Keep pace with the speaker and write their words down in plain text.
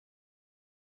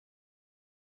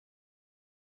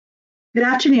Good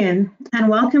afternoon, and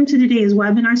welcome to today's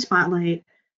webinar spotlight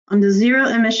on the Zero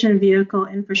Emission Vehicle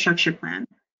Infrastructure Plan.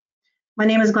 My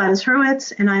name is Gladys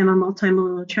Hurwitz, and I am a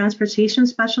multimodal transportation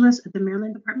specialist at the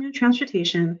Maryland Department of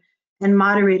Transportation and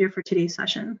moderator for today's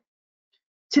session.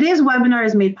 Today's webinar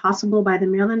is made possible by the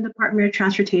Maryland Department of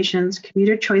Transportation's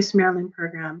Commuter Choice Maryland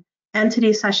program, and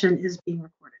today's session is being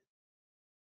recorded.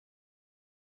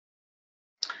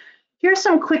 Here are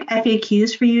some quick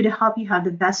FAQs for you to help you have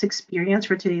the best experience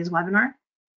for today's webinar.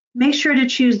 Make sure to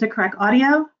choose the correct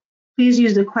audio. Please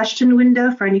use the question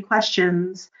window for any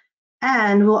questions,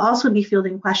 and we'll also be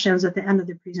fielding questions at the end of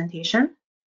the presentation.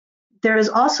 There is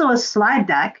also a slide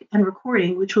deck and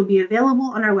recording which will be available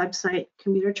on our website,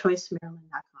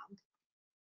 commuterchoicemaryland.com.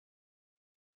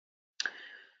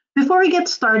 Before we get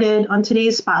started on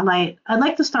today's spotlight, I'd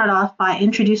like to start off by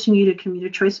introducing you to Commuter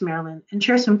Choice Maryland and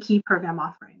share some key program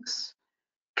offerings.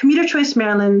 Commuter Choice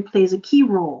Maryland plays a key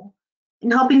role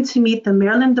in helping to meet the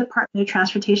Maryland Department of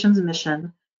Transportation's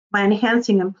mission by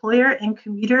enhancing employer and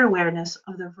commuter awareness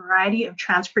of the variety of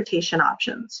transportation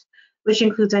options, which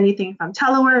includes anything from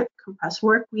telework, compressed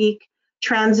work week,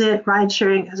 transit, ride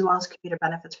sharing, as well as commuter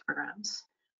benefits programs.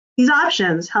 These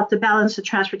options help to balance the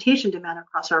transportation demand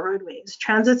across our roadways,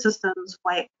 transit systems,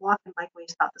 walk and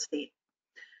bikeways throughout the state.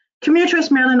 Commuter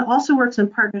Choice Maryland also works in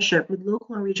partnership with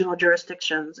local and regional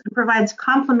jurisdictions and provides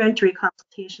complimentary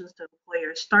consultations to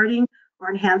employers starting or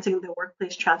enhancing the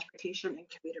workplace transportation and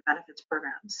commuter benefits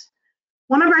programs.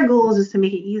 One of our goals is to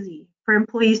make it easy for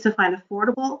employees to find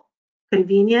affordable,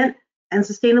 convenient, and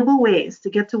sustainable ways to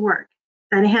get to work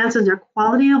that enhances their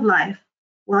quality of life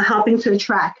while helping to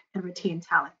attract and retain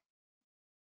talent.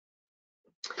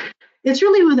 It's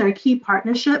really with our key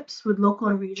partnerships with local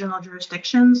and regional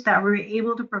jurisdictions that we're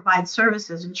able to provide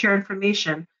services and share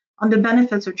information on the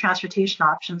benefits of transportation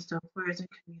options to employers and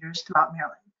commuters throughout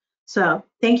Maryland. So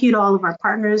thank you to all of our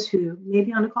partners who may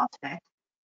be on the call today.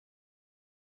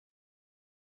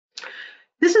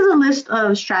 This is a list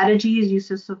of strategies used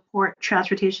to support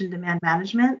transportation demand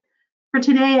management. For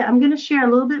today, I'm going to share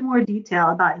a little bit more detail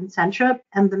about Incentrip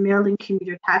and the Maryland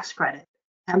Commuter Tax Credit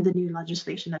and the new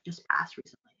legislation that just passed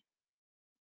recently.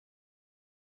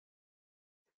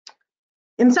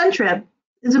 Incentrip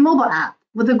is a mobile app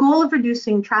with the goal of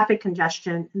reducing traffic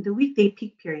congestion in the weekday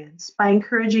peak periods by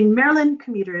encouraging Maryland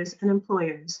commuters and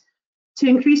employers to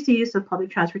increase the use of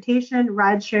public transportation,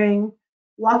 ride sharing,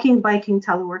 walking, biking,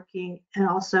 teleworking, and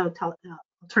also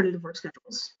alternative work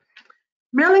schedules.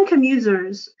 Maryland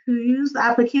commuters who use the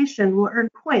application will earn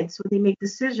points when they make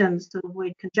decisions to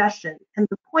avoid congestion, and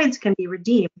the points can be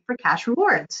redeemed for cash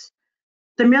rewards.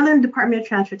 The Maryland Department of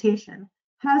Transportation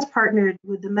has partnered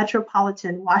with the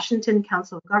Metropolitan Washington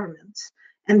Council of Governments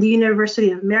and the University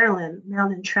of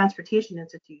Maryland Transportation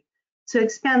Institute to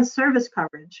expand service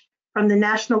coverage from the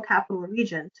National Capital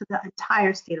Region to the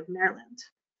entire state of Maryland.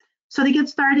 So to get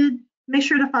started, make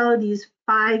sure to follow these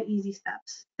 5 easy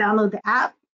steps. Download the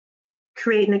app,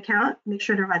 create an account, make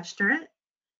sure to register it.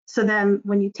 So then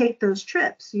when you take those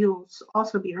trips, you'll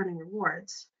also be earning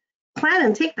rewards. Plan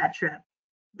and take that trip,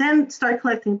 then start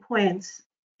collecting points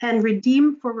and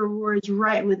redeem for rewards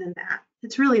right within the app.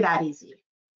 It's really that easy.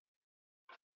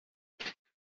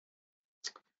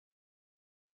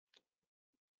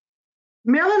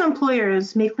 Maryland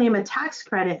employers may claim a tax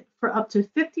credit for up to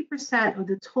 50% of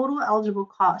the total eligible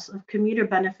cost of commuter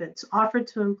benefits offered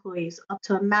to employees up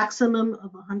to a maximum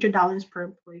of $100 per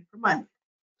employee per month.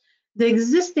 The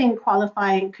existing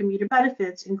qualifying commuter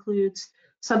benefits includes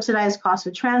subsidized cost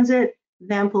of transit,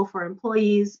 van pool for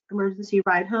employees, emergency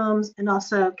ride homes, and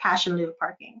also cash in lieu of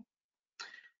parking.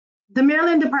 The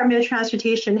Maryland Department of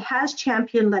Transportation has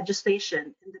championed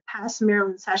legislation in the past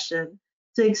Maryland session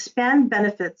to expand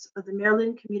benefits of the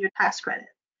Maryland Commuter Tax Credit.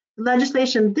 The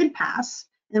legislation did pass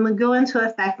and will go into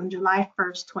effect on July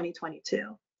 1st,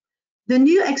 2022. The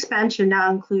new expansion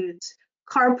now includes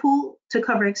carpool to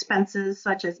cover expenses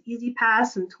such as Easy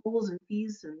Pass and tolls and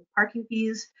fees and parking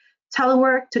fees,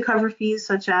 telework to cover fees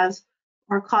such as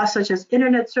or costs such as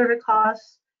internet server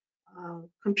costs,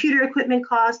 computer equipment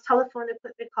costs, telephone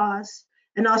equipment costs,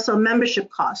 and also membership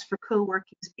costs for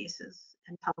co-working spaces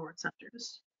and telework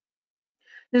centers.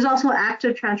 There's also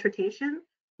active transportation,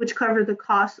 which cover the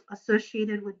costs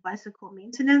associated with bicycle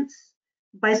maintenance,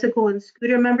 bicycle and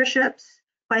scooter memberships,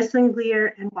 bicycling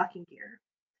gear, and walking gear.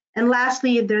 And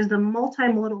lastly, there's the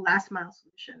multimodal last mile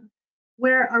solution,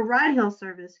 where a ride-hail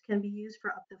service can be used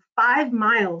for up to 5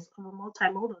 miles of a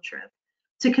multimodal trip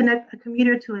to connect a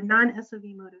commuter to a non-SOV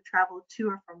mode of travel to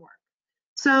or from work.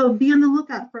 So be on the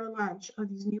lookout for a launch of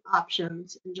these new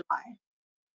options in July.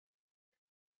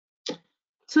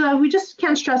 So we just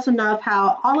can't stress enough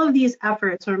how all of these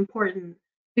efforts are important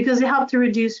because they help to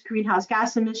reduce greenhouse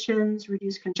gas emissions,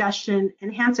 reduce congestion,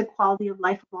 enhance the quality of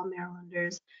life of all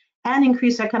Marylanders, and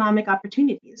increase economic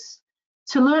opportunities.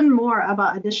 To learn more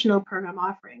about additional program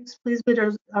offerings, please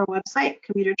visit our website,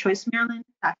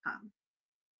 commuterchoicemaryland.com.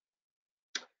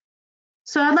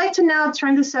 So I'd like to now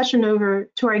turn the session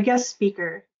over to our guest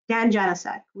speaker, Dan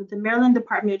Janasek, with the Maryland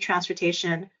Department of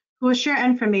Transportation, who will share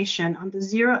information on the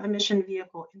Zero Emission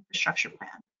Vehicle Infrastructure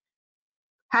Plan.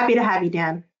 Happy to have you,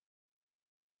 Dan.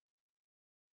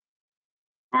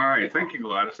 All right, thank you,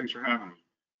 Gladys. Thanks for having me.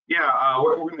 Yeah,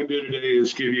 what we're going to do today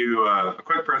is give you a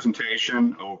quick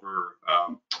presentation over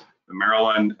the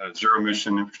Maryland Zero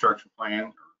Emission Infrastructure Plan,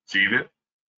 or ZEVIT.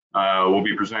 We'll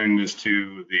be presenting this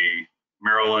to the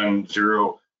Maryland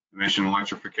Zero Emission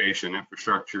Electrification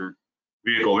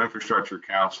Vehicle Infrastructure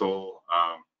Council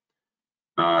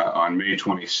on May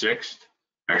 26th,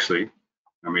 actually,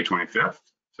 on May 25th.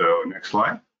 So next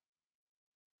slide.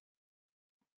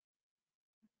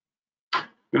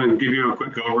 I'm going to give you a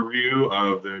quick overview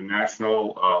of the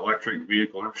National Electric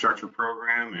Vehicle Infrastructure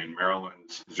Program and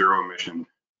Maryland's Zero Emission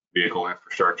Vehicle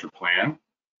Infrastructure Plan.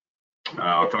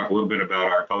 I'll talk a little bit about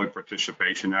our public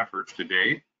participation efforts to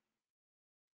date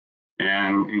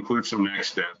and include some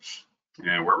next steps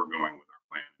and where we're going with our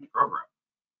plan and program.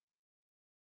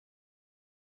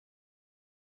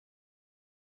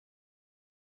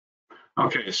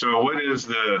 Okay, so what is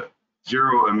the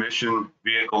Zero Emission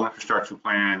Vehicle Infrastructure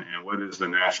Plan and what is the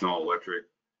National Electric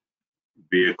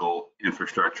Vehicle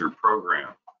Infrastructure Program?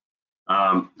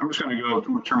 I'm just going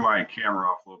to turn my camera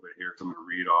off a little bit here because I'm going to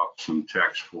read off some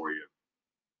text for you.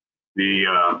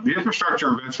 The Infrastructure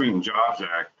Investment and Jobs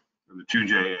Act, or the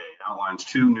IIJA, outlines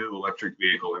 2 new electric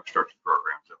vehicle infrastructure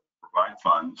programs that will provide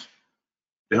funds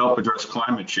to help address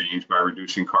climate change by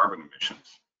reducing carbon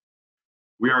emissions.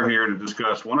 We are here to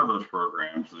discuss one of those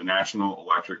programs, the National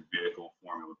Electric Vehicle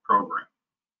Formula Program,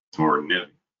 or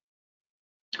NEVI.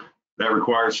 That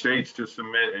requires states to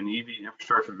submit an EV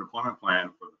infrastructure deployment plan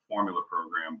for the formula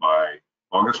program by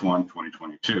August 1,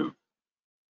 2022.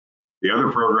 The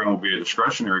other program will be a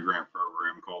discretionary grant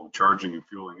program called the Charging and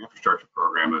Fueling Infrastructure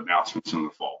Program, with announcements in the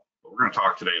fall. But we're going to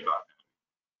talk today about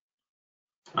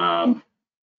that.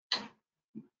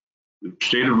 The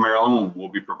state of Maryland will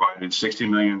be provided $60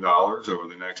 million over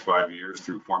the next 5 years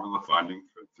through formula funding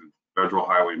through Federal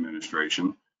Highway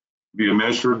Administration, to be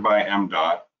administered by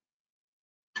MDOT,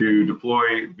 to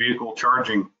deploy vehicle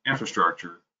charging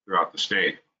infrastructure throughout the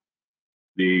state.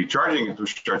 The charging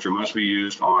infrastructure must be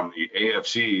used on the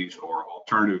AFCs, or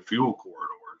alternative fuel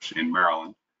corridors, in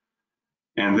Maryland,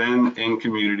 and then in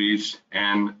communities.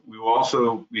 And we will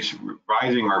also be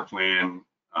revising our plan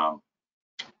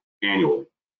annually.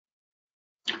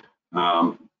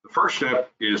 The first step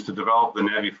is to develop the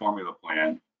NEVI formula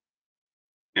plan,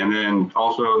 and then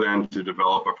to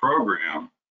develop a program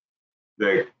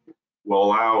that will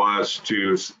allow us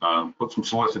to put some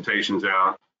solicitations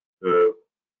out to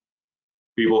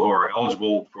people who are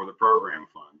eligible for the program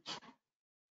funds.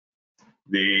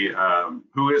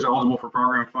 Who is eligible for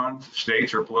program funds?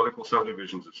 States or political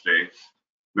subdivisions of states,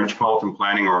 metropolitan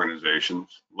planning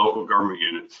organizations, local government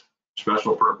units,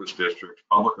 special purpose districts,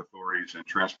 public authorities, and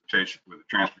transportation with a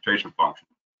transportation function,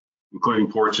 including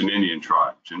ports and Indian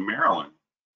tribes. In Maryland,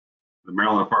 the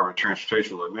Maryland Department of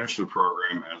Transportation will administer the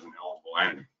program as an eligible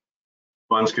entity.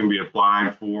 Funds can be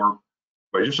applied for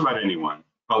by just about anyone,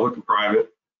 public and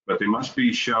private, but they must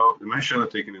show that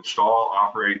they can install,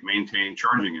 operate, maintain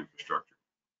charging infrastructure.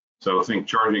 So think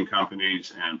charging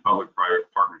companies and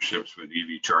public-private partnerships with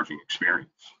EV charging experience.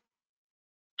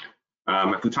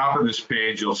 At the top of this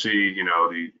page, you'll see,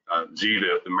 the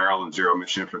ZEVIT, the Maryland Zero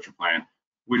Emission Infrastructure Plan,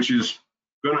 which is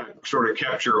going to sort of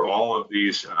capture all of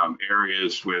these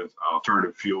areas with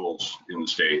alternative fuels in the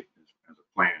state as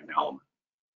a plan element.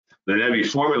 The NEVI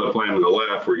formula plan on the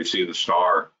left, where you see the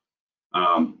star,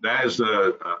 that is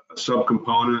a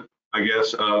subcomponent, I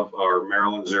guess, of our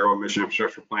Maryland Zero Emission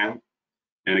Infrastructure Plan.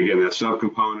 And again, that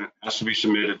subcomponent has to be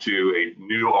submitted to a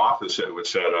new office that was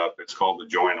set up. It's called the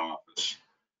Joint Office.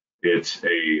 It's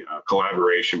a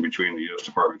collaboration between the U.S.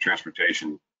 Department of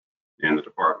Transportation and the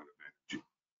Department of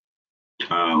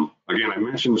Energy. Again, I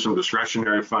mentioned some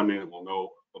discretionary funding that we'll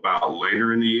know about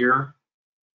later in the year.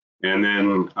 And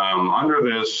then under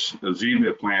this, the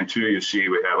ZEVIT Plan 2, you see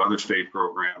we have other state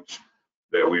programs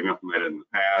that we've implemented in the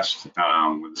past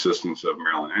with assistance of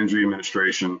Maryland Energy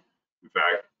Administration, in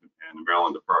fact, and the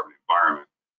Maryland Department of Environment,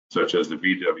 such as the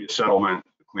VW Settlement,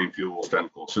 the Clean Fuels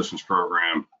Technical Assistance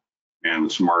Program, and the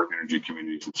Smart Energy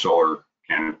Communities and Solar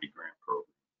Canopy Grant Program.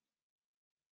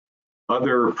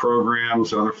 Other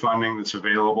programs, other funding that's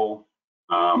available.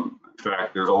 In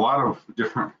fact, there's a lot of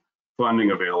different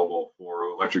funding available for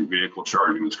electric vehicle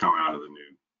charging that's coming out of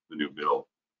the new bill.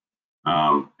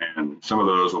 And some of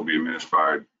those will be administered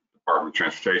by Department of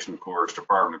Transportation, of course,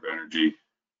 Department of Energy,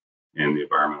 and the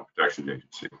Environmental Protection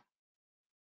Agency.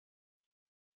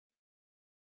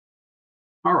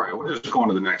 All right, we'll just go on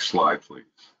to the next slide, please.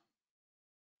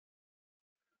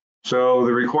 So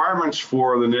the requirements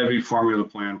for the NEVI Formula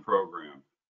Plan program.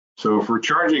 So for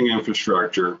charging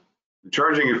infrastructure, the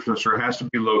charging infrastructure has to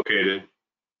be located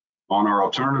on our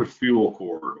alternative fuel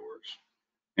corridors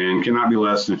and cannot be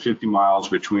less than 50 miles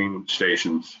between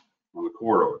stations on the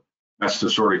corridor. That's to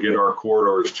sort of get our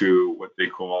corridors to what they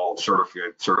call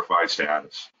certified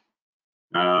status.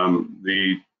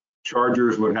 The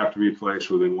chargers would have to be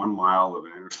placed within 1 mile of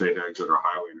an interstate exit or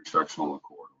highway intersection on the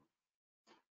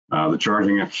corridor. The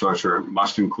charging infrastructure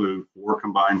must include 4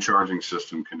 combined charging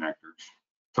system connectors,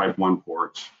 type 1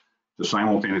 ports, to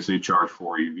simultaneously charge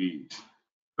 4 EVs.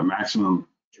 The maximum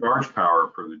charge power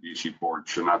per the DC port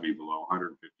should not be below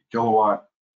 150 kilowatt,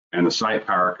 and the site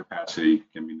power capacity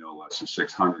can be no less than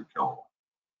 600 kilowatt.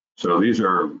 So these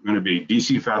are going to be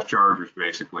DC fast chargers,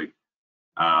 basically,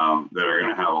 that are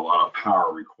going to have a lot of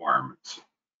power requirements.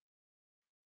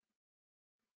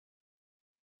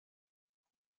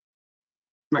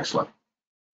 Next slide.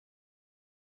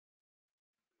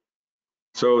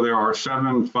 So there are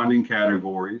 7 funding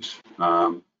categories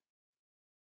that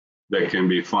can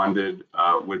be funded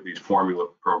with these formula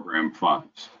program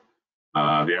funds.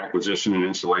 The acquisition and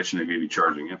installation of EV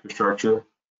charging infrastructure.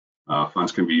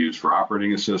 Funds can be used for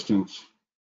operating assistance,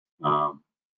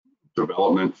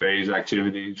 development phase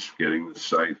activities, getting the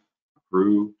site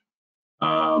approved,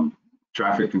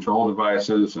 traffic control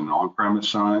devices and on-premise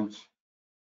signs.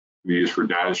 Can be used for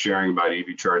data sharing about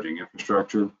EV charging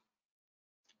infrastructure,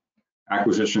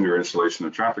 acquisition or installation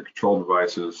of traffic control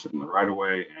devices in the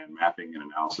right-of-way, and mapping and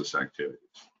analysis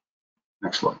activities.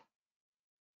 Next slide.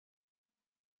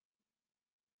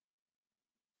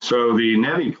 So the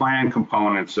NEVI plan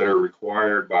components that are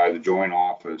required by the joint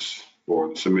office for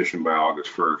the submission by August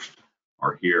 1st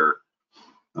are here.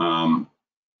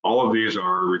 All of these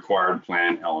are required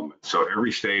plan elements. So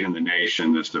every state in the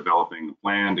nation that's developing the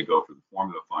plan to go for the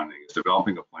formula funding is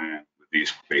developing a plan with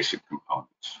these basic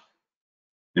components.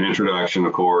 An introduction,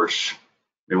 of course,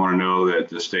 they want to know that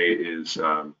the state is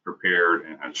prepared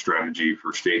and has a strategy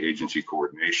for state agency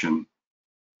coordination.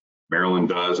 Maryland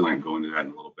does, and I can go into that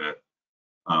in a little bit.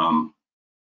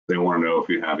 They want to know if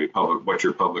you have what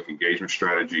your public engagement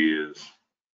strategy is.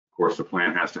 Of course, the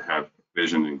plan has to have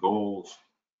vision and goals,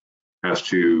 has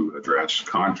to address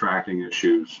contracting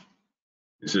issues,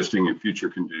 existing and future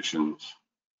conditions,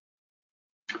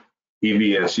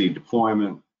 EVSE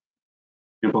deployment,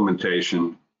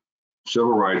 implementation,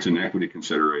 civil rights and equity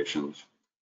considerations,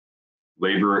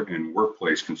 labor and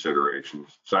workplace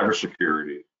considerations,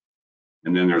 cybersecurity,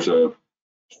 and then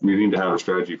we need to have a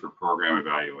strategy for program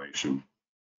evaluation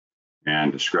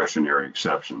and discretionary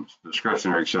exceptions.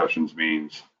 Discretionary exceptions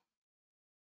means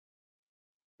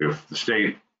if the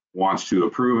state wants to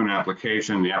approve an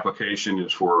application, the application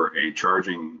is for a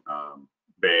charging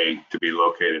bay to be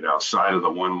located outside of the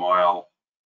 1 mile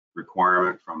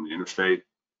requirement from the interstate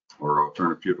or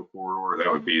alternative fuel corridor,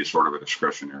 that would be sort of a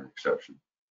discretionary exception.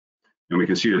 And we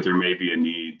can see that there may be a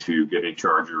need to get a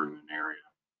charger in an area,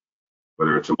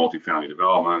 whether it's a multifamily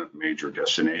development, major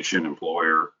destination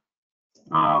employer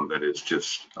that is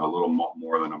just a little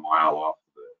more than a mile off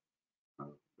the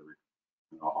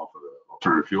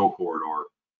alternative fuel corridor,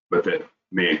 but that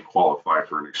may qualify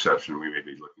for an exception. We may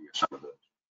be looking at some of those.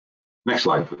 Next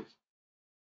slide, please.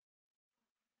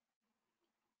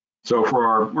 So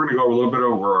we're going to go a little bit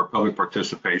over our public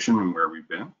participation and where we've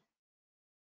been.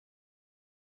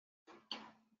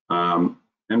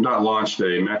 MDOT launched a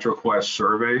MetroQuest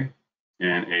survey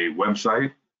and a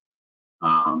website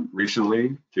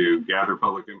recently to gather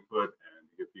public input and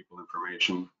give people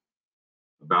information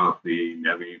about the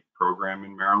NEVI program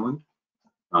in Maryland.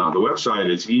 The website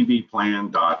is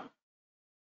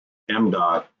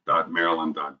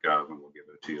evplan.mdot.maryland.gov, and we'll give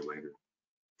it to you later.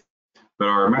 But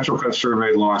our MetroQuest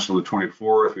survey launched on the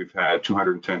 24th. We've had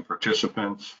 210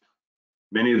 participants.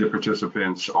 Many of the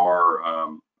participants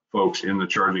are folks in the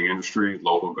charging industry,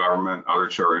 local government,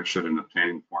 others who are interested in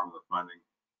obtaining formula funding.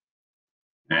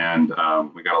 And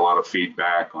we got a lot of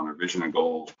feedback on our vision and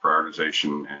goals,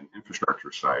 prioritization, and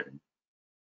infrastructure siting.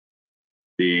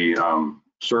 The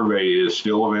survey is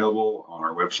still available on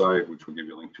our website, which we'll give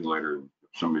you a link to later.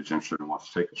 If somebody's interested and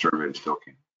wants to take a survey, they still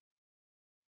can.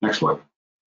 Next slide.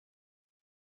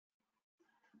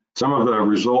 Some of the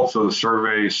results of the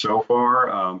survey so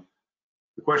far.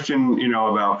 The question,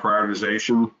 about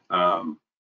prioritization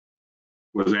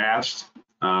was asked,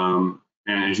 and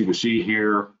And as you can see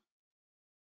here,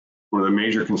 one of the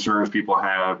major concerns people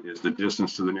have is the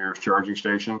distance to the nearest charging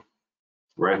station.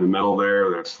 Right in the middle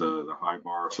there, that's the high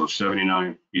bar. So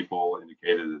 79 people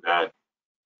indicated that that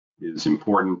is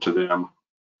important to them.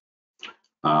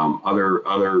 Other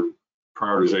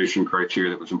prioritization criteria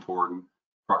that was important: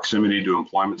 proximity to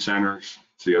employment centers.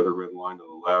 It's the other red line to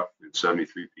the left. It's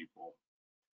 73 people.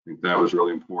 I think that was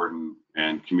really important,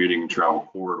 and commuting and travel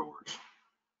corridors.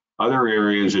 Other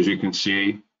areas, as you can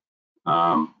see,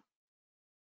 for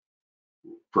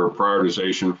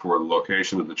prioritization for the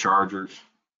location of the chargers,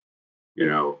 you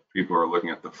know, people are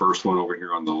looking at the first one over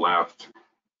here on the left,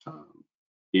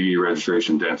 EV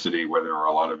registration density, where there are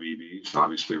a lot of EVs.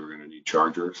 Obviously, we're going to need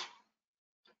chargers.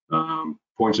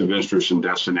 Points of interest and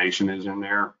destination is in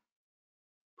there.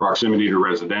 Proximity to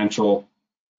residential.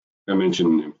 I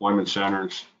mentioned employment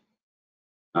centers.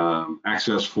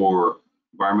 Access for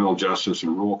environmental justice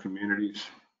in rural communities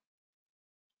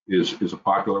is a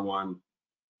popular one.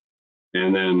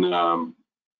 And then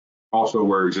also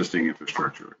where existing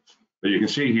infrastructure is. But you can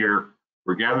see here,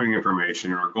 we're gathering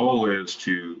information. Our goal is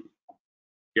to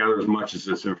gather as much of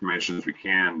this information as we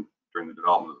can during the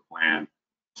development of the plan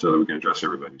so that we can address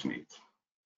everybody's needs.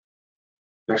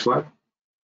 Next slide.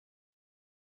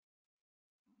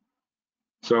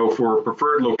 So for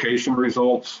preferred location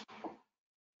results,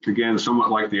 again, somewhat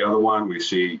like the other one, we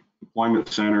see employment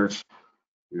centers,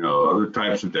 you know, other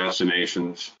types of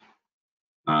destinations.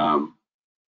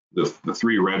 The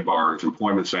three red bars,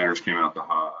 employment centers came out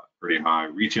pretty high.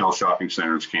 Retail shopping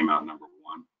centers came out number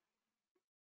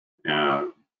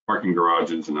one. Parking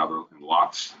garages and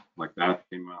lots like that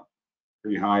came out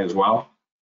pretty high as well.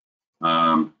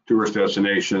 Tourist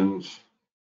destinations,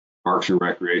 parks and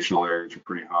recreational areas are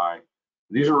pretty high.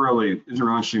 These are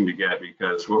interesting to get,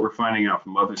 because what we're finding out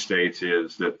from other states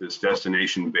is that this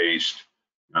destination-based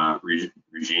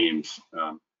regimes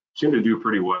seem to do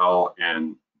pretty well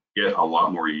and get a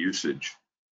lot more usage.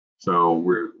 So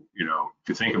you know, if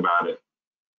you think about it,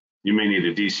 you may need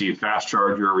a DC fast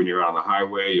charger when you're on the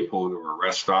highway, you pull into a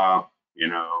rest stop, you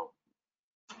know,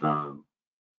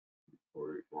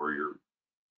 or you're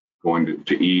going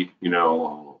to eat, you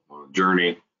know, on a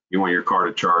journey. You want your car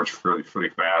to charge pretty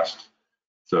fast.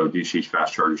 So DC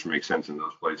fast chargers make sense in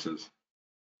those places.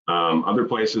 Other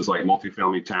places like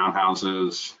multifamily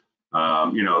townhouses,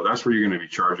 you know, that's where you're going to be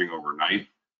charging overnight.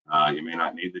 You may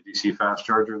not need the DC fast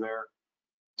charger there.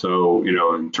 So, you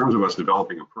know, in terms of us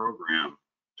developing a program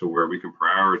to where we can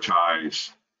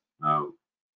prioritize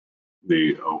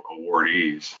the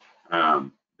awardees,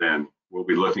 then we'll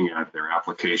be looking at their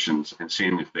applications and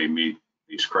seeing if they meet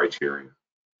these criteria.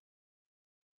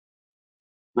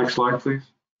 Next slide, please.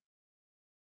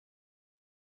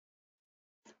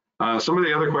 Some of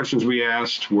the other questions we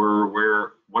asked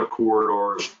were what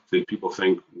corridors did people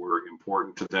think were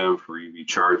important to them for EV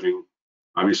charging?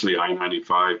 Obviously,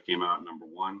 I-95 came out number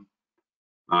one.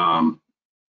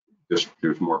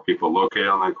 There's more people located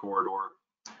on that corridor.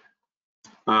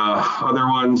 Other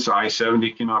ones,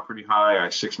 I-70 came out pretty high,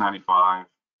 I-695.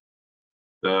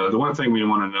 The one thing we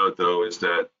want to note, though, is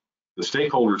that the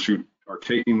stakeholders who are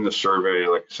taking the survey,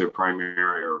 like I said,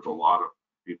 primary, are a lot of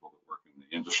people that work in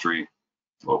the industry,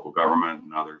 local government,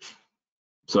 and others.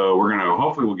 So we're going to,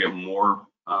 hopefully we'll get more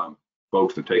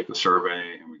folks to take the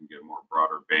survey, and we can get a more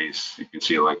broader base. You can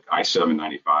see like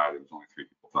I-795, there was only 3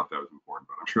 people thought that was important,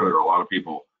 but I'm sure there are a lot of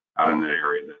people out in that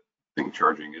area that think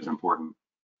charging is important.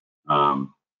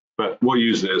 But we'll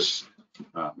use this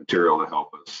material to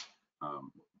help us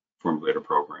formulate a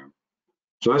program.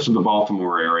 So this is the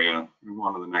Baltimore area. Move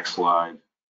on to the next slide.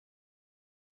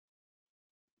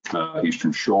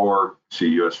 Eastern Shore, see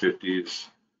US 50s,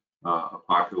 a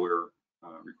popular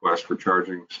request for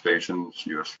charging stations,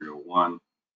 US 301,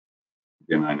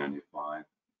 again I-95.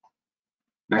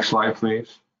 Next slide,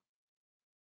 please.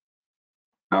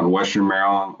 Out in Western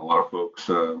Maryland, a lot of folks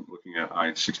looking at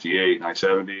I-68,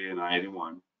 I-70, and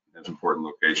I-81 as important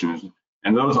locations.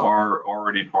 And those are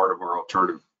already part of our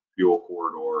alternative fuel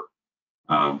corridor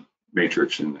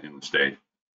matrix in the state.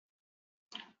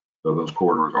 So those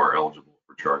corridors are eligible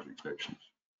for charging stations.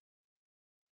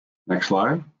 Next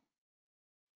slide.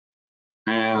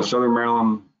 And Southern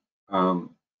Maryland, of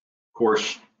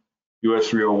course, US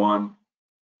 301,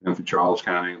 down through Charles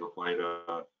County, La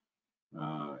Plata,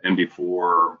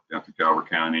 MD4, down through Calvert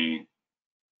County,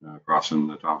 crossing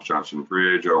the Thomas Johnson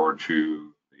Bridge over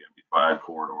to the MD5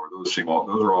 corridor. Those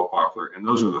are all popular, and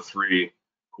those are the 3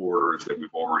 corridors that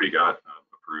we've already got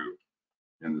approved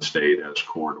in the state as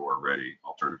corridor ready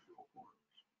alternative fuel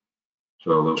corridors.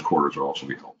 So those corridors will also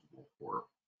be eligible for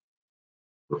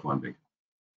funding.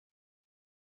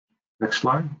 Next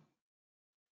slide.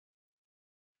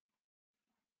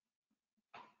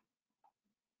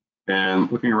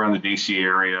 And looking around the DC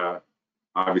area,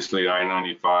 obviously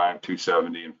I-95,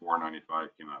 270, and 495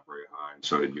 came out very high, and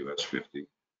so did US 50.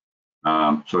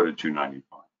 So did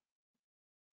 295.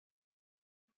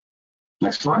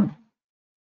 Next slide.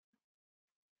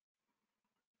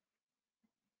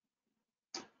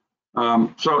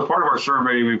 So as part of our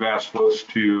survey, we've asked folks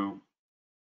to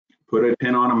put a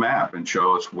pin on a map and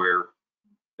show us where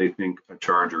they think a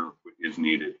charger is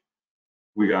needed.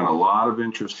 We got a lot of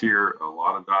interest here, a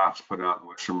lot of dots put out in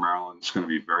Western Maryland. It's going to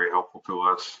be very helpful to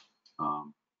us.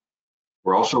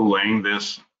 We're also laying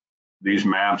these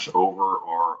maps over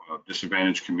our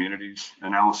disadvantaged communities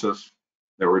analysis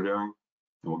that we're doing,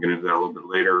 and we'll get into that a little bit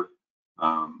later.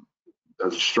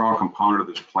 As a strong component of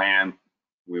this plan,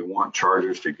 we want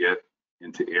chargers to get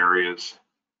into areas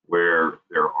where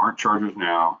there aren't chargers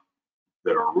now,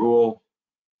 that are rural,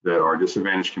 that are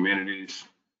disadvantaged communities,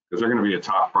 because they're going to be a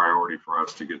top priority for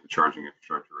us to get the charging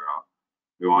infrastructure out.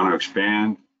 We want to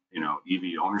expand,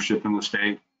 EV ownership in the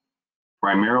state.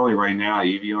 Primarily right now,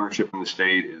 EV ownership in the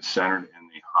state is centered in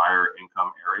the higher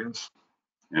income areas,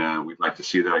 and we'd like to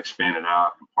see that expanded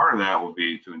out. And part of that will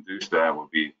be, to induce that, will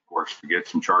be, of course, to get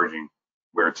some charging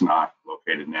where it's not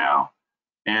located now,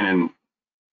 and in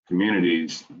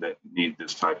communities that need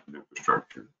this type of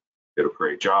infrastructure. It'll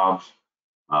create jobs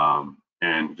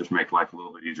and just make life a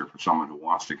little bit easier for someone who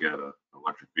wants to get an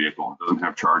electric vehicle and doesn't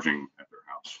have charging at their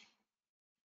house.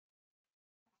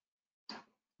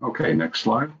 Okay, next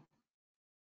slide.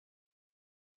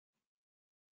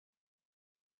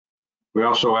 We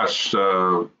also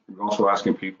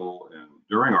asking people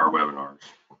during our webinars,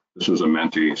 this was a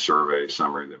Menti survey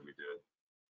summary that we did,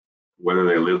 whether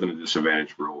they lived in a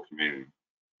disadvantaged rural community.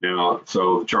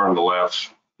 So the chart on the left,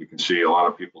 you can see a lot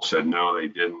of people said no, they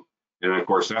didn't. And of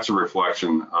course, that's a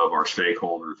reflection of our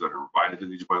stakeholders that are invited to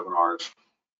these webinars.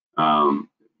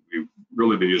 We've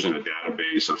really been using a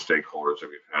database of stakeholders that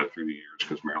we've had through the years,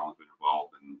 because Maryland's been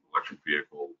involved in electric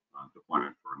vehicle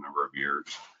deployment for a number of years.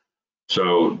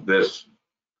 So this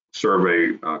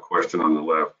survey question on the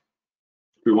left,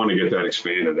 we want to get that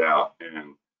expanded out,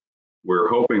 and we're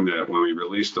hoping that when we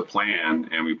release the plan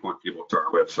and we point people to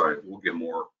our website, we'll get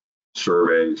more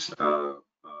surveys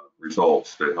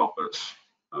results that help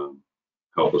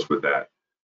us with that.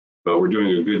 But we're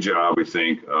doing a good job, we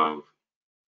think, of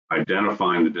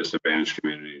identifying the disadvantaged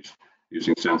communities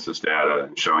using census data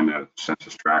and showing that at the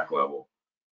census tract level,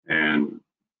 and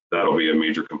that'll be a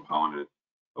major component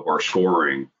of our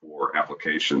scoring for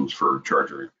applications for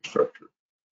charger infrastructure.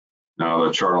 Now,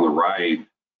 the chart on the right,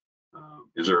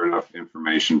 is there enough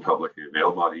information publicly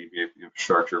available about EV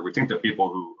infrastructure? We think that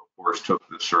people who, of course, took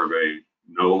this survey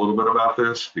know a little bit about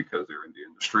this because they're in the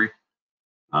industry.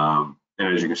 And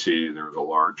as you can see, there was a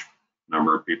large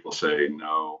number of people say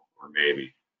no or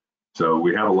maybe. So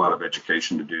we have a lot of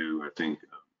education to do. I think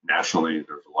nationally,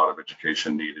 there's a lot of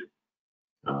education needed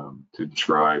to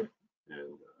describe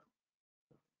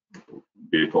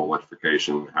vehicle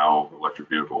electrification, how electric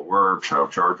vehicle works, how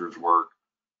chargers work,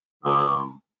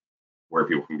 where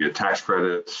people can get tax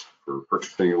credits for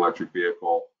purchasing an electric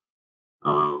vehicle.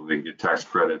 They can get tax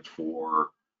credits for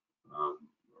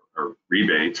or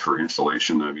rebates for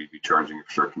installation of EV charging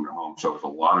infrastructure in their home. So there's a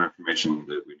lot of information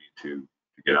that we need to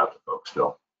get out to folks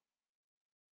still.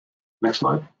 Next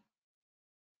slide.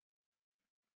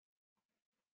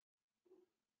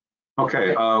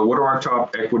 Okay, what are our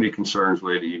top equity concerns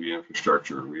related to EV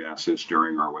infrastructure? We asked this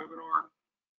during our webinar.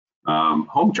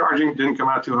 Home charging didn't come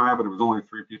out too high, but it was only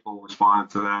 3 people who responded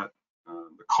to that.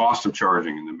 The cost of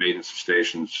charging and the maintenance of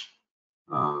stations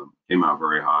came out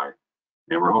very high.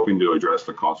 And we're hoping to address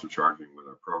the cost of charging with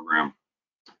our program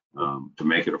to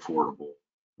make it affordable,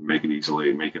 make it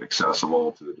easily, make it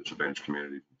accessible to the disadvantaged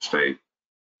community of the state.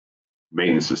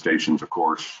 Maintenance of stations, of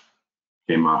course,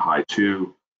 came out high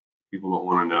too. People don't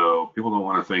want to know, people don't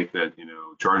want to think that,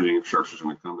 charging infrastructure is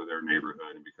going to come to their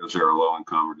neighborhood, and because they're a low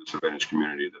income or disadvantaged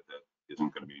community, that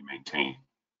isn't going to be maintained.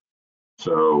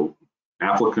 So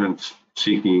applicants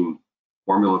seeking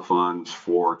formula funds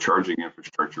for charging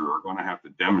infrastructure are going to have to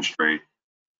demonstrate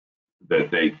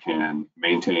that they can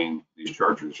maintain these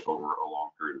chargers over a long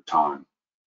period of time.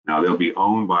 Now, they'll be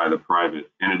owned by the private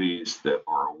entities that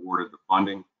are awarded the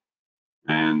funding,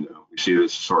 and we see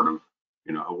this sort of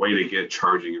a way to get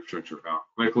charging infrastructure out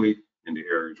quickly into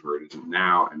areas where it isn't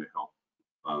now, and to help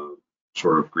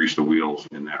sort of grease the wheels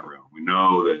in that realm. We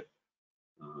know that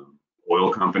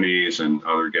oil companies and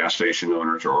other gas station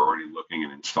owners are already looking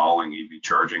and installing EV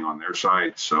charging on their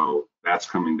sites, so that's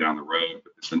coming down the road.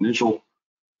 But this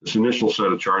initial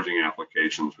set of charging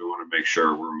applications, we want to make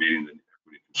sure we're meeting the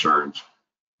equity concerns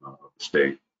of the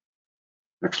state.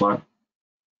 Next slide.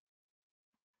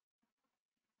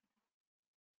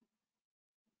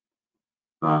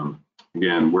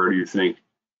 Again, where do you think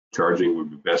charging would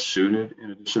be best suited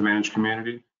in a disadvantaged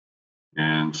community?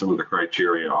 And some of the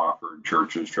criteria offered: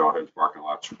 churches, trailheads, parking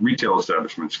lots, retail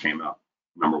establishments came up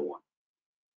number one.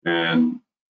 And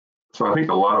so I think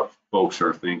a lot of folks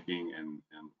are thinking, and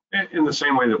in the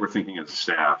same way that we're thinking as a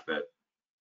staff, that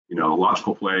a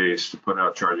logical place to put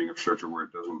out charging infrastructure where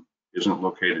it isn't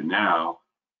located now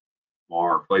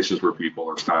are places where people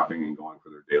are stopping and going for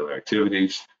their daily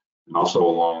activities, and also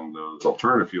along those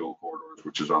alternative fuel corridors,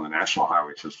 which is on the national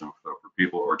highway system, so for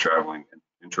people who are traveling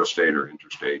intrastate or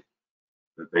interstate,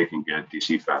 that they can get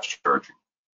DC fast charging.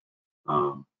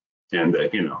 And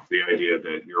that, the idea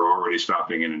that you're already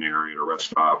stopping in an area at a rest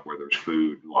stop where there's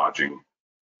food, lodging,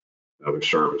 other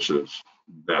services,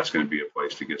 that's going to be a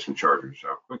place to get some chargers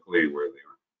out quickly where they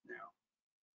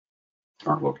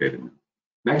aren't located now.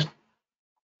 Next.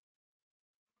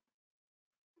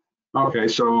 Okay,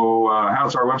 so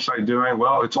how's our website doing?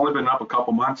 Well, it's only been up a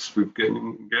couple months. We've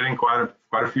getting quite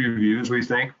a few views, we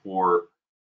think, for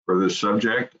this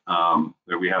subject.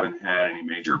 That we haven't had any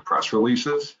major press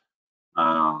releases,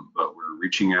 but we're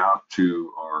reaching out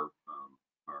to our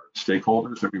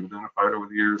stakeholders that we've identified over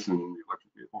the years in the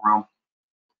electric vehicle realm,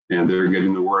 and they're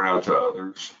getting the word out to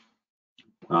others.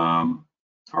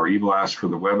 Our e-blast for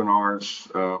the webinars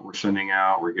we're sending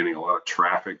out. We're getting a lot of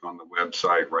traffic on the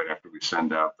website right after we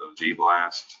send out those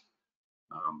e-blasts.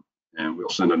 And we'll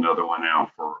send another one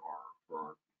out for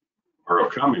our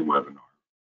upcoming webinar.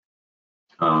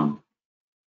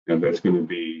 And that's going to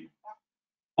be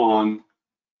on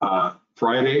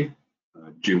Friday,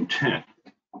 June 10th.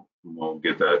 And we'll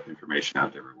get that information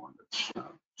out to everyone that's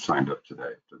signed up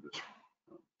today to this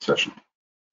session.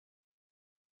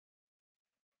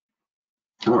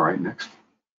 All right, next.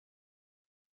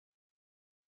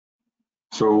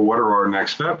 So what are our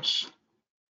next steps?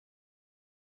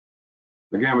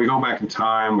 Again, we go back in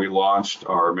time. We launched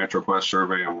our MetroQuest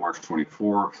survey on March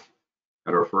 24th,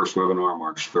 had our first webinar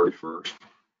March 31st,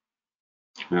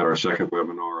 had our second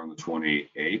webinar on the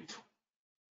 28th.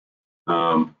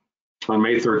 On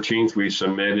May 13th, we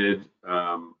submitted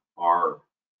our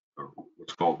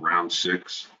what's called round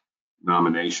 6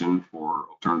 nomination for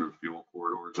alternative fuel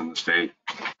corridors in the state.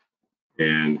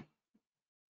 And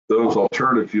those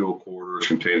alternative fuel corridors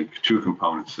contain 2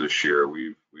 components this year.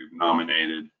 We've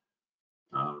nominated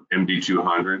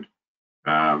MD200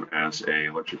 as a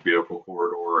electric vehicle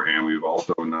corridor, and we've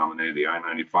also nominated the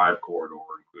I-95 corridor,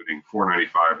 including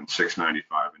 495 and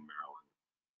 695 in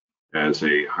Maryland, as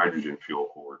a hydrogen fuel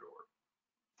corridor.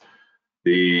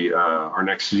 Our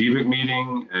next CVIC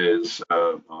meeting is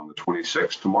on the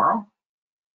 26th, tomorrow.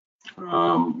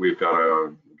 We've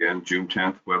got again, June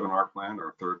 10th webinar planned,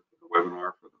 our third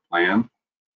webinar for the plan.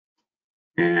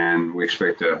 And we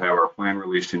expect to have our plan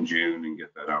released in June and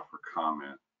get that out for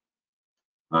comment.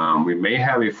 We may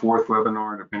have a 4th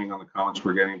webinar depending on the comments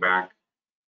we're getting back.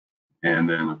 And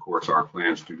then, of course, our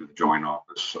plans to do the joint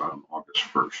office on August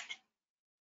 1st.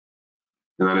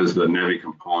 And that is the NEVI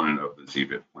component of the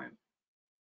ZVIP plan.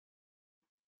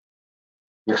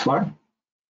 Next slide.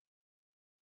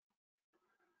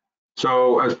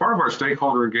 So as part of our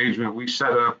stakeholder engagement, we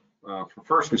set up,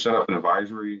 we set up an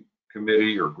advisory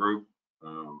committee or group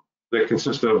that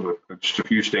consists of just a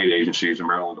few state agencies: the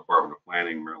Maryland Department of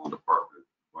Planning, Maryland Department of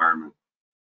Environment,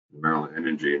 the Maryland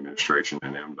Energy Administration,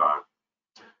 and MDOT.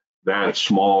 That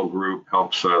small group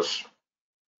helps us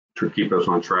to keep us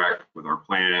on track with our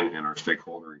plan and our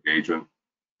stakeholder engagement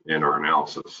and our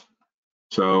analysis.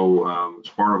 So as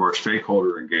part of our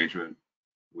stakeholder engagement,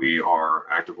 we are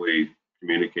actively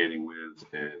communicating with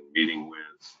and meeting with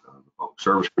the Public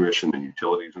Service Commission and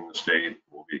utilities in the state.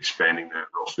 We'll be expanding that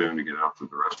real soon to get out to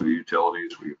the rest of the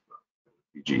utilities. We've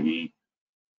PG&E,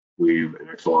 we've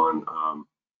Exelon.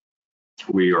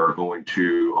 We are going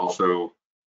to also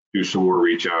do some more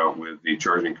reach out with the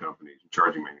charging companies and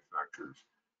charging manufacturers.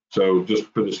 So just to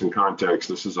put this in context,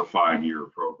 this is a 5-year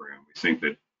program. We think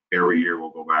that every year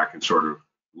we'll go back and sort of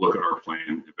look at our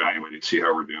plan, evaluate it, see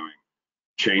how we're doing,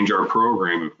 change our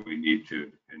program if we need to,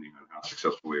 depending on how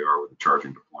successful we are with the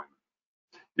charging deployment.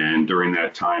 And during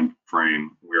that time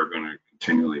frame, we are going to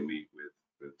continually meet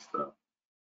with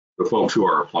the folks who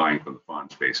are applying for the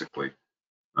funds, basically,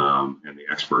 and the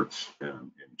experts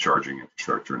in charging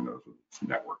infrastructure and those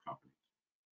network companies.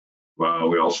 Well,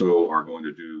 we also are going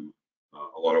to do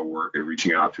a lot of work in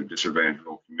reaching out to disadvantaged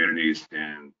communities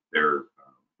and their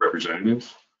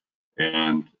representatives.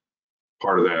 And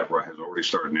part of that has already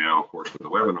started now, of course, with the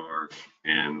webinars,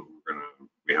 and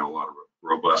we have a lot of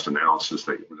robust analysis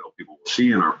that people will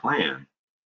see in our plan.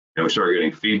 And we started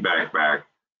getting feedback back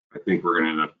I think we're going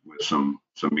to end up with some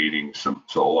meetings, so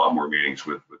a lot more meetings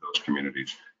with those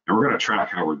communities, and we're going to track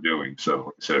how we're doing. So,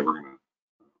 like I said, we're going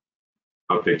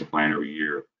to update the plan every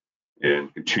year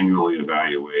and continually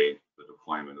evaluate the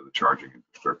deployment of the charging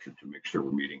infrastructure to make sure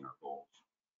we're meeting our goals.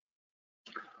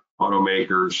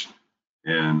 Automakers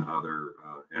and other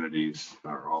entities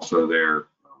are also there.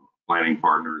 Planning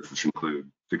partners, which include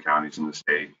the counties in the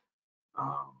state,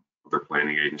 other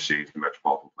planning agencies, the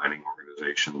metropolitan planning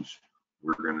organizations.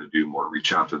 We're going to do more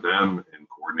reach out to them and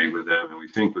coordinate with them. And we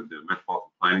think with the metropolitan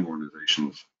planning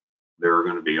organizations, there are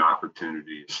going to be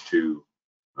opportunities to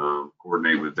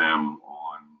coordinate with them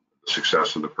on the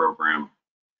success of the program.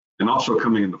 And also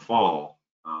coming in the fall,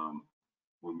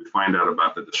 when we find out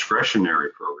about the discretionary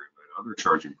program, that other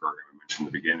charging program I mentioned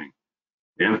in the beginning,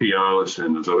 the NPOs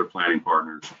and those other planning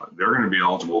partners, they're going to be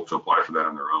eligible to apply for that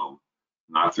on their own,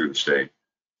 not through the state.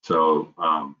 So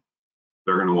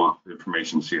they're going to want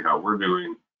information to see how we're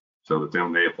doing, so that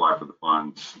then they apply for the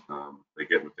funds, they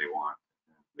get what they want,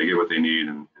 they get what they need,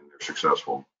 and they're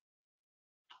successful.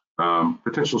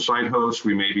 Potential site hosts,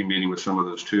 we may be meeting with some of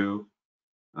those too.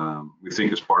 We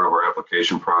think as part of our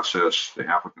application process, the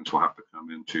applicants will have to come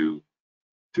into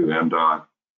MDOT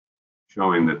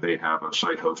showing that they have a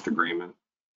site host agreement,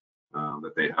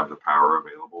 that they have the power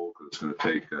available, because it's going to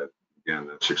take, again,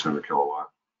 that 600 kilowatt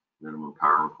minimum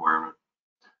power requirement.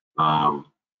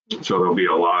 So there'll be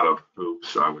a lot of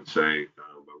hoops, I would say,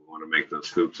 but we want to make those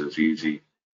hoops as easy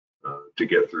to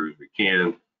get through as we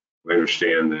can. We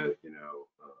understand that,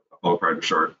 a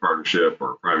public-private partnership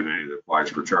or a private entity that applies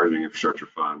for charging infrastructure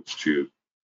funds to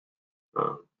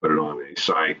put it on a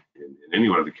site in any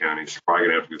one of the counties, probably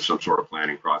going to have to do some sort of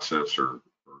planning process or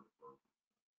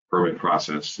permit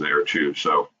process there too.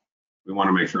 So we want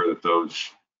to make sure that those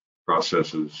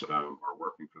processes are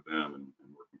working for them and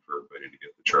working for everybody to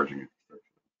get the charging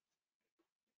infrastructure.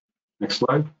 Next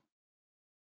slide.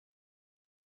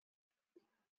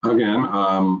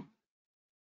 Again,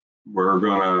 we're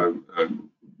going to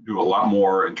do a lot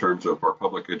more in terms of our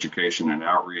public education and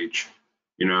outreach.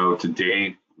 To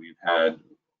date, we've had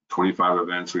 25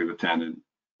 events we've attended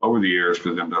over the years,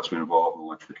 because MDOT's been involved in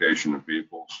electrification of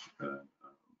vehicles,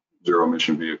 zero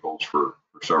emission vehicles for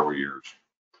several years.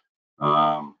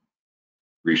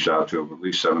 Reached out to at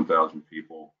least 7,000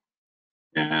 people,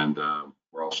 and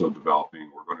we're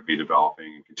going to be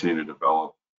developing and continue to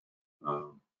develop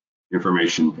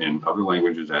information in other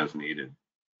languages as needed.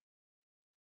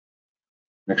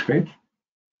 Next page.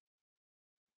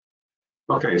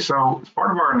 Okay, so as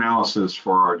part of our analysis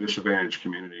for our disadvantaged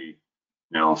community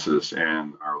analysis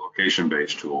and our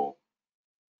location-based tool,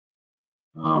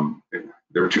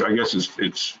 there are two. I guess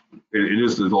it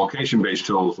is the location-based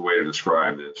tool is the way to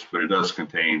describe this, but it does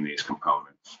contain these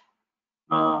components.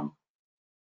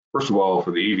 First of all,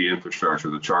 for the EV infrastructure,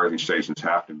 the charging stations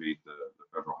have to meet the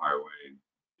Federal Highway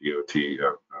DOT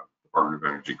Department of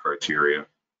Energy criteria.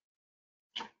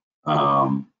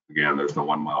 Again, there's the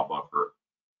 1 mile buffer.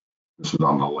 This is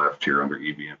on the left here under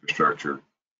EV infrastructure.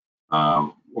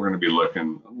 We're going to be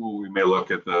looking, we may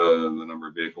look at the number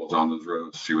of vehicles on those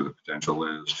roads, see what the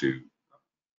potential is to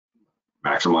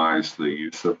maximize the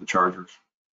use of the chargers.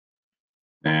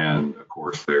 And of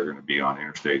course, they're going to be on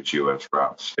interstates, US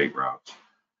routes, state routes.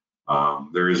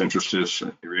 There is interest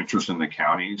in the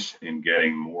counties in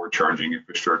getting more charging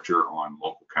infrastructure on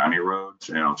local county roads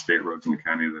and on state roads in the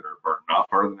county that are not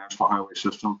part of the national highway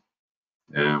system.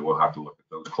 And we'll have to look at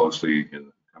those closely in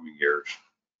the coming years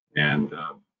and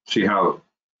see how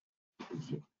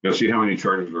many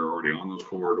chargers are already on those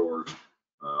corridors,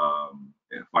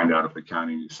 and find out if the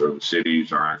counties or the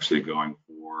cities are actually going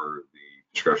for the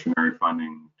discretionary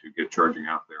funding to get charging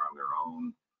out there on their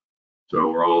own.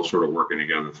 So we're all sort of working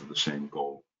together for the same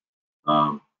goal.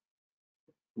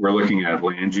 We're looking at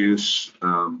land use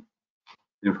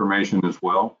information as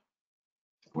well.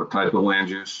 What type of land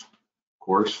use, of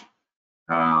course.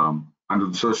 Under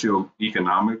the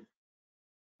socioeconomic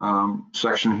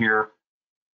section here,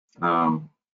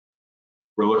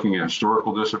 we're looking at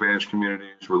historical disadvantaged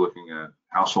communities. We're looking at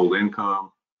household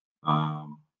income,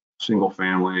 single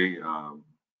family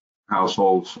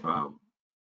households,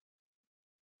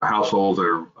 households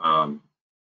that are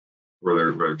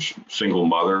where they're single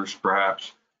mothers,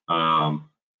 perhaps. So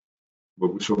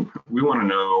we want to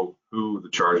know who the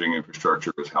charging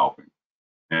infrastructure is helping,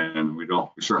 and we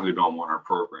certainly don't want our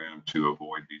program to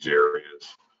avoid these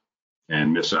areas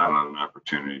and miss out on an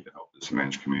opportunity to help this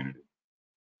managed community.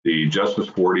 The Justice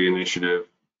 40 initiative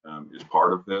is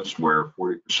part of this, where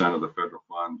 40% of the federal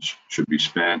funds should be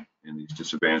spent in these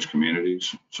disadvantaged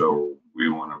communities. So we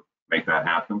want to make that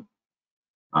happen.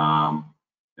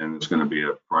 And it's going to be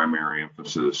a primary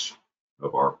emphasis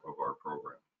of our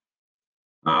program.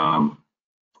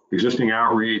 Existing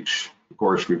outreach, of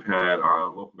course, we've had our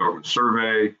local government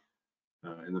survey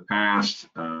in the past.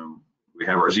 We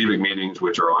have our ZVIC meetings,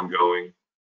 which are ongoing,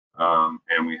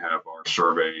 and we have our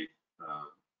survey,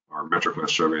 our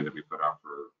MetroQuest survey that we put out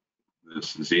for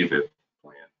this ZVIC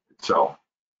plan itself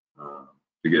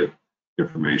to get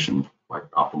information like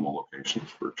optimal locations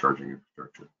for charging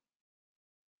infrastructure.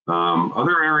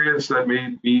 Other areas that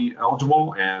may be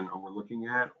eligible and we're looking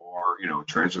at are,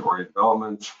 transit-oriented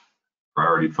developments,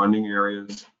 priority funding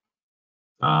areas,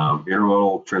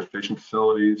 intermodal transportation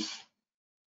facilities,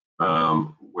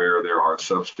 where there are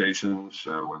substations,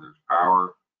 where there's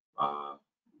power,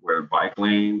 where bike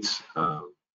lanes,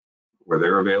 where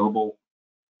they're available,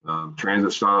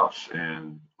 transit stops,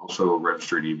 and also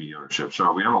registered EV ownership.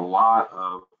 So we have a lot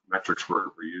of metrics we're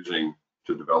using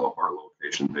to develop our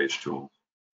location-based tools.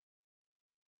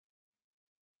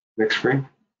 Next screen.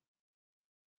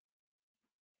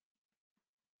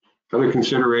 Other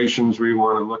considerations we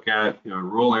want to look at, in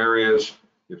rural areas,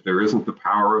 if there isn't the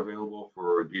power available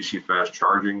for DC fast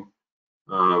charging,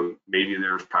 maybe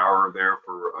there's power there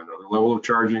for another level of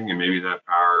charging, and maybe that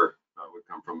power would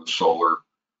come from a solar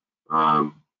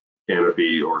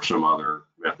canopy or some other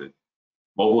method.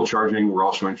 Mobile charging, we're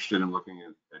also interested in looking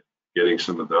at getting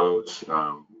some of those.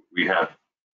 We have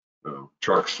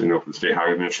trucks, for the State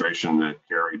Highway Administration that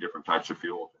carry different types of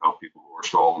fuel to help people who are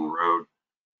stalled on the road.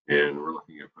 And we're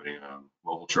looking at putting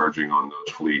mobile charging on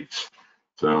those fleets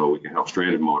so we can help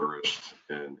stranded motorists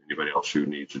and anybody else who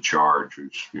needs a charge,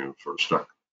 who's sort of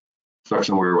stuck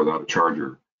somewhere without a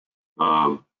charger.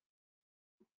 Other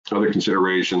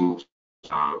considerations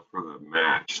for the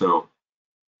match. So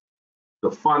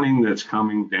the funding that's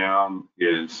coming down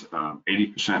is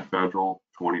 80% federal,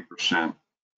 20%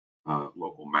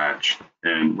 local match,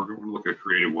 and we're going to look at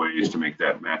creative ways to make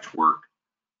that match work.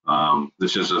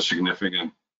 This is a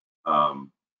significant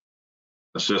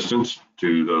assistance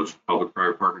to those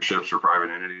public-private partnerships or private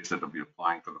entities that will be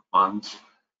applying for the funds,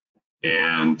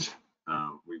 and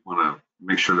we want to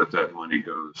make sure that that money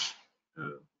goes,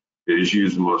 it is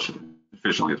used the most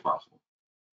efficiently as possible.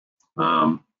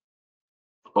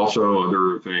 Also,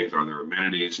 other things, are there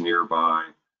amenities nearby?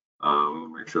 We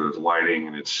want to make sure there's lighting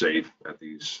and it's safe at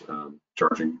these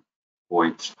charging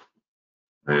points.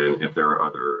 And if there are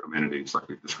other amenities like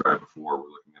we've described before, we're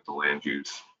looking at the land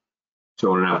use.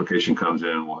 So when an application comes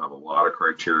in, we'll have a lot of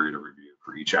criteria to review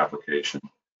for each application.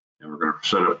 And we're going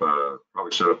to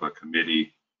probably set up a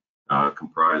committee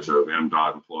comprised of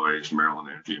MDOT employees, Maryland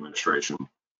Energy Administration,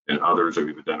 and others that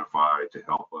we've identified to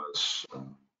help us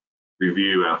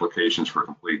review applications for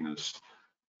completeness,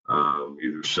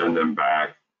 either send them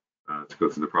back to go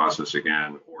through the process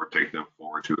again, or take them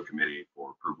forward to a committee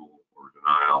for approval or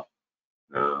denial.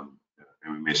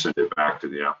 And we may send it back to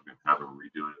the applicant, have them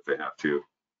redo it if they have to.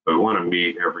 But we want to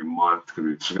meet every month because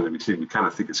it's going to be, we kind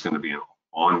of think it's going to be an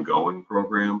ongoing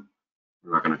program.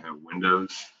 We're not going to have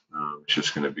windows. It's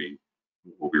just going to be,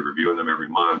 we'll be reviewing them every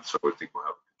month. So I think we'll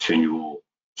have a continual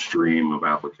stream of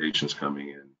applications coming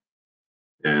in.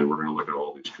 And we're going to look at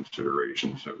all these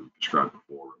considerations that we've described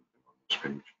before on this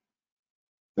page.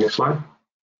 Next slide.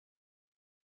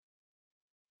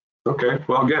 Okay,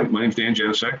 well, again, my name is Dan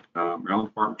Janicek, Maryland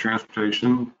Department of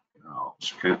Transportation,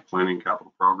 Planning,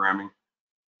 Capital Programming.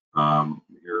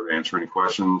 Here to answer any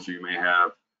questions you may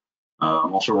have.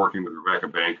 I'm also working with Rebecca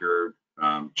Banker.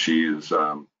 She is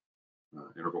an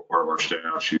integral part of our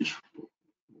staff. She's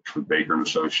with Baker and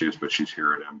Associates, but she's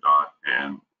here at MDOT.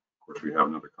 And of course, we have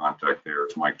another contact there.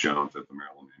 It's Mike Jones at the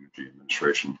Maryland Energy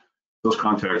Administration. Those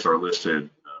contacts are listed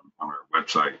on our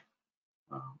website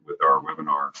with our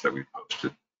webinars that we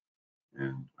posted.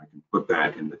 And I can put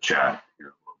that in the chat here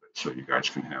a little bit so you guys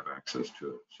can have access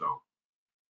to it. So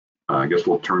I guess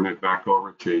we'll turn it back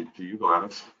over to you,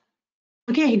 Gladys.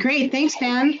 Okay, great. Thanks,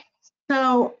 Dan.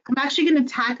 So I'm actually going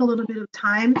to tack a little bit of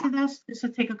time to this just to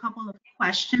take a couple of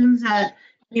questions that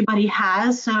anybody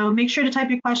has. So make sure to type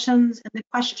your questions in the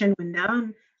question window.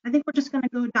 And I think we're just going to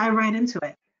go dive right into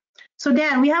it. So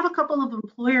Dan, we have a couple of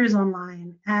employers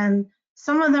online, and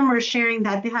some of them are sharing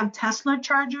that they have Tesla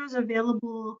chargers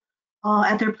available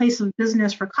at their place of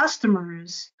business for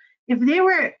customers. If they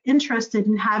were interested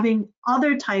in having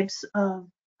other types of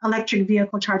electric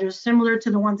vehicle chargers similar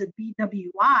to the ones at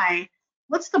BWI,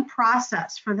 what's the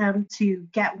process for them to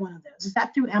get one of those? Is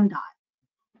that through MDOT?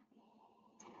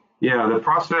 Yeah, the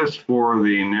process for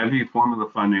the NEVI formula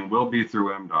funding will be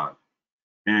through MDOT.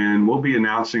 And we'll be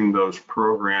announcing those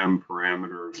program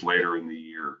parameters later in the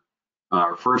year.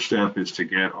 Our first step is to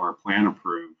get our plan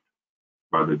approved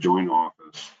by the joint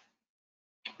office,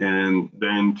 and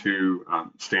then to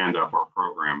stand up our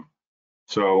program.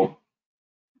 So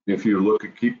if you look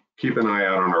at keep keep an eye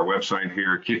out on our website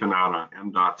here. Keep an eye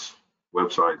on MDOT's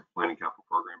website, Planning Capital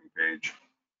Programming page,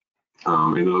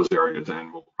 in those areas,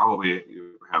 and we'll probably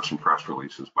have some press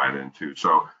releases by then too.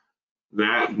 So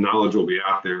that knowledge will be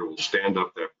out there. We'll stand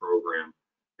up that program.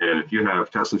 And if you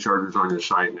have Tesla chargers on your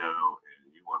site now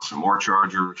and you want some more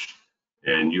chargers,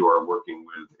 and you are working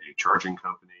with a charging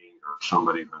company or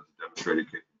somebody who has a demonstrated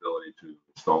capability to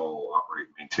install, operate,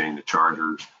 maintain the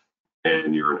chargers, and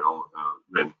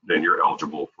then you're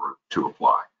eligible to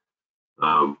apply.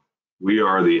 We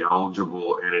are the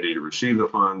eligible entity to receive the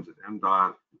funds at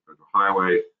MDOT, Federal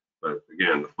Highway, but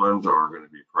again, the funds are going to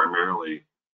be primarily,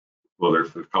 well,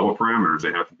 there's a couple of parameters.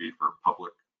 They have to be for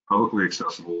publicly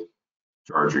accessible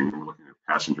charging. We're looking at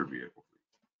passenger vehicles.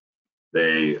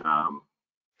 They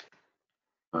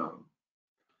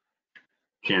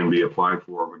can be applied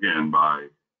for, again, by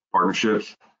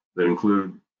partnerships that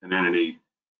include an entity,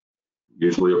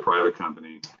 usually a private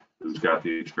company, who's got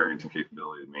the experience and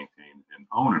capability to maintain and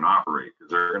own and operate,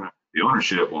 because the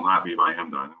ownership will not be by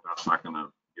MDOT. That's not going to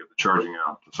give the charging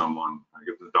out to someone,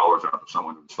 give the dollars out to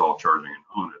someone to install charging and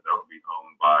own it. That would be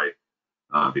owned by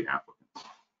the applicants.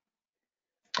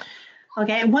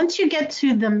 Okay, once you get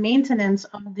to the maintenance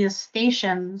of the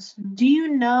stations, do you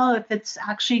know if it's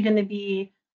actually going to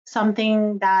be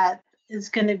something that is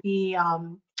going to be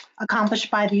accomplished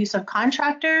by the use of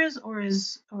contractors, or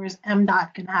is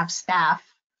MDOT going to have staff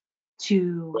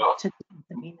to do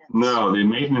the maintenance? No, the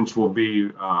maintenance will be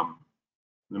on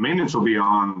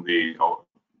the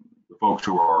folks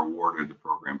who are awarded the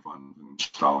program funds and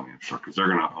installing the infrastructure, because they're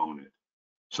going to own it.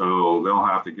 So they'll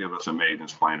have to give us a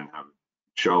maintenance plan and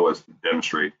show us,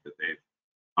 demonstrate that they've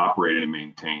operated and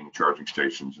maintained charging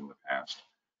stations in the past.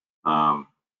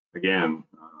 Again,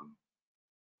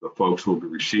 the folks who will be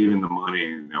receiving the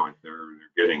money, they're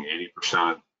getting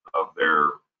 80% of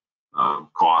their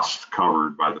costs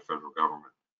covered by the federal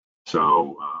government.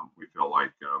 So we feel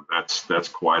like that's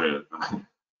quite a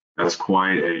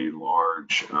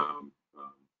large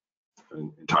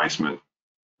enticement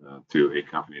to a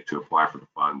company to apply for the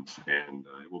funds, and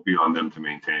it will be on them to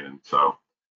maintain them. So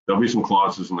there'll be some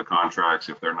clauses in the contracts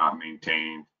if they're not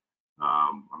maintained.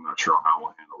 I'm not sure how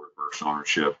we'll handle reverse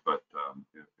ownership, but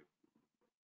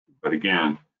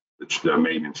again, the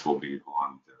maintenance will be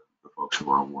on the folks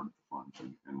who are awarded the funds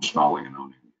and installing and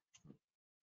owning.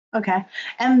 Okay,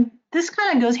 and this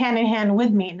kind of goes hand in hand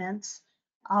with maintenance.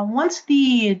 Once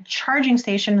the charging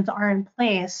stations are in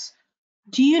place,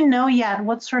 do you know yet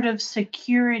what sort of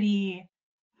security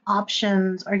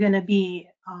options are going to be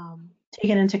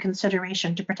taken into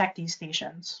consideration to protect these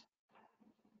stations?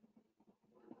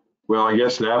 Well, I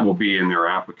guess that will be in their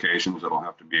applications. It'll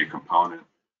have to be a component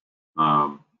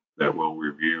that we'll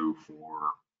review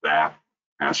for that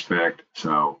aspect.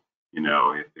 So,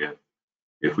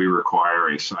 if we require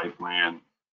a site plan,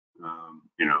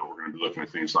 we're going to be looking at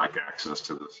things like access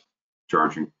to this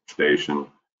charging station,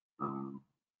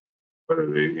 whether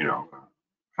they,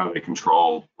 how they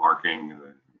control parking,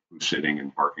 who's sitting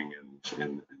and parking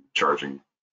in charging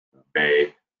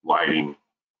bay, lighting,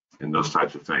 and those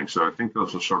types of things. So I think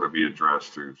those will sort of be addressed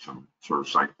through some sort of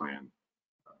site plan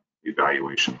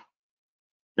evaluation.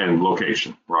 And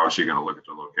location, we're obviously going to look at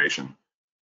the location.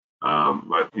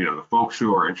 But the folks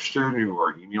who are interested, who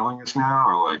are emailing us now,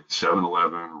 are like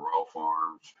 7-Eleven, Royal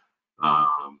Farms.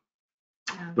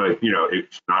 But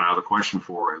it's not out of the question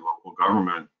for a local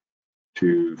government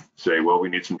to say, well, we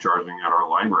need some charging at our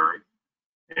library,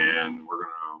 and we're going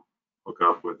to hook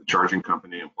up with the charging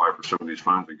company and apply for some of these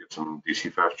funds and get some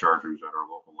DC fast chargers at our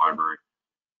local library.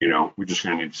 We're just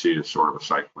going to need to see a sort of a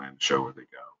site plan to show where they go.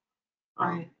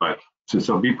 Right. But since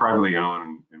they'll be privately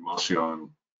owned and mostly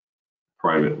on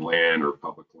private land or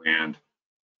public land,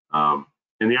 and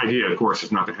the idea, of course,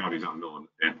 is not to have these out in the middle of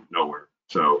nowhere.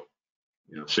 So,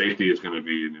 safety is going to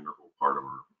be an integral part of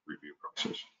our review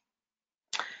process.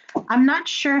 I'm not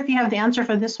sure if you have the answer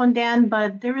for this one, Dan,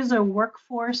 but there is a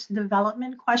workforce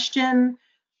development question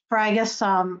for, I guess,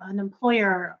 an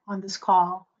employer on this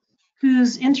call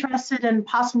who's interested in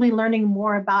possibly learning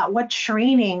more about what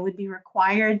training would be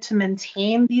required to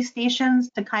maintain these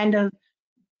stations to kind of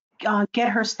get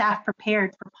her staff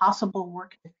prepared for possible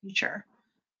work in the future.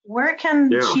 Where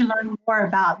can she learn more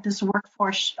about this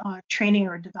workforce training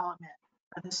or development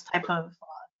for this type of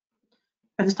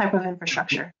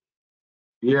infrastructure?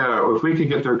 Yeah, if we could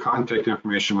get their contact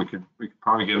information, we could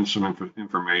probably get them some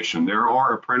information. There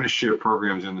are apprenticeship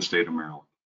programs in the state of Maryland,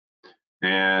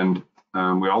 and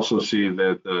we also see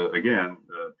that the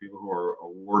people who are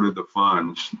awarded the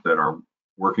funds that are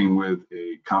working with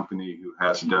a company who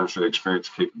has a demonstrated experience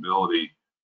capability,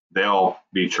 they'll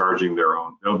be training their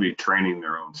own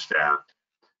staff.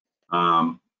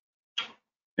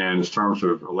 And in terms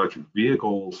of electric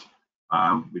vehicles,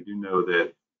 we do know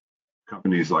that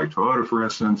companies like Toyota, for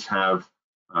instance, have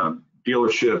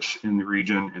dealerships in the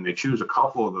region, and they choose a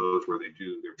couple of those where they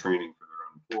do their training for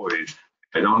their own employees.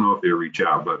 I don't know if they reach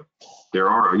out, but there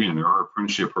are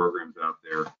apprenticeship programs out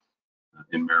there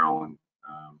in Maryland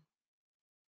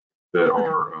that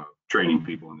are training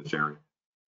people in this area.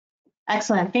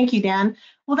 Excellent. Thank you, Dan.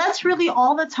 Well, that's really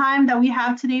all the time that we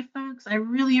have today, folks. I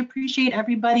really appreciate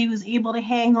everybody who's able to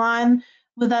hang on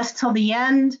with us till the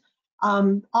end.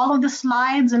 All of the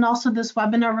slides and also this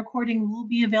webinar recording will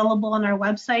be available on our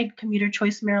website,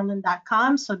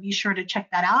 commuterchoicemaryland.com. So be sure to check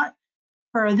that out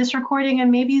for this recording and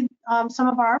maybe some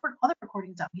of our other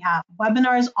recordings that we have.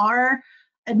 Webinars are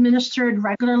administered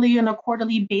regularly on a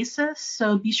quarterly basis,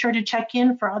 so be sure to check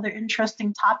in for other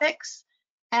interesting topics.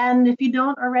 And if you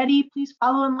don't already, please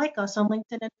follow and like us on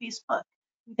LinkedIn and Facebook.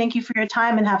 Thank you for your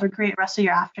time and have a great rest of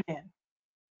your afternoon.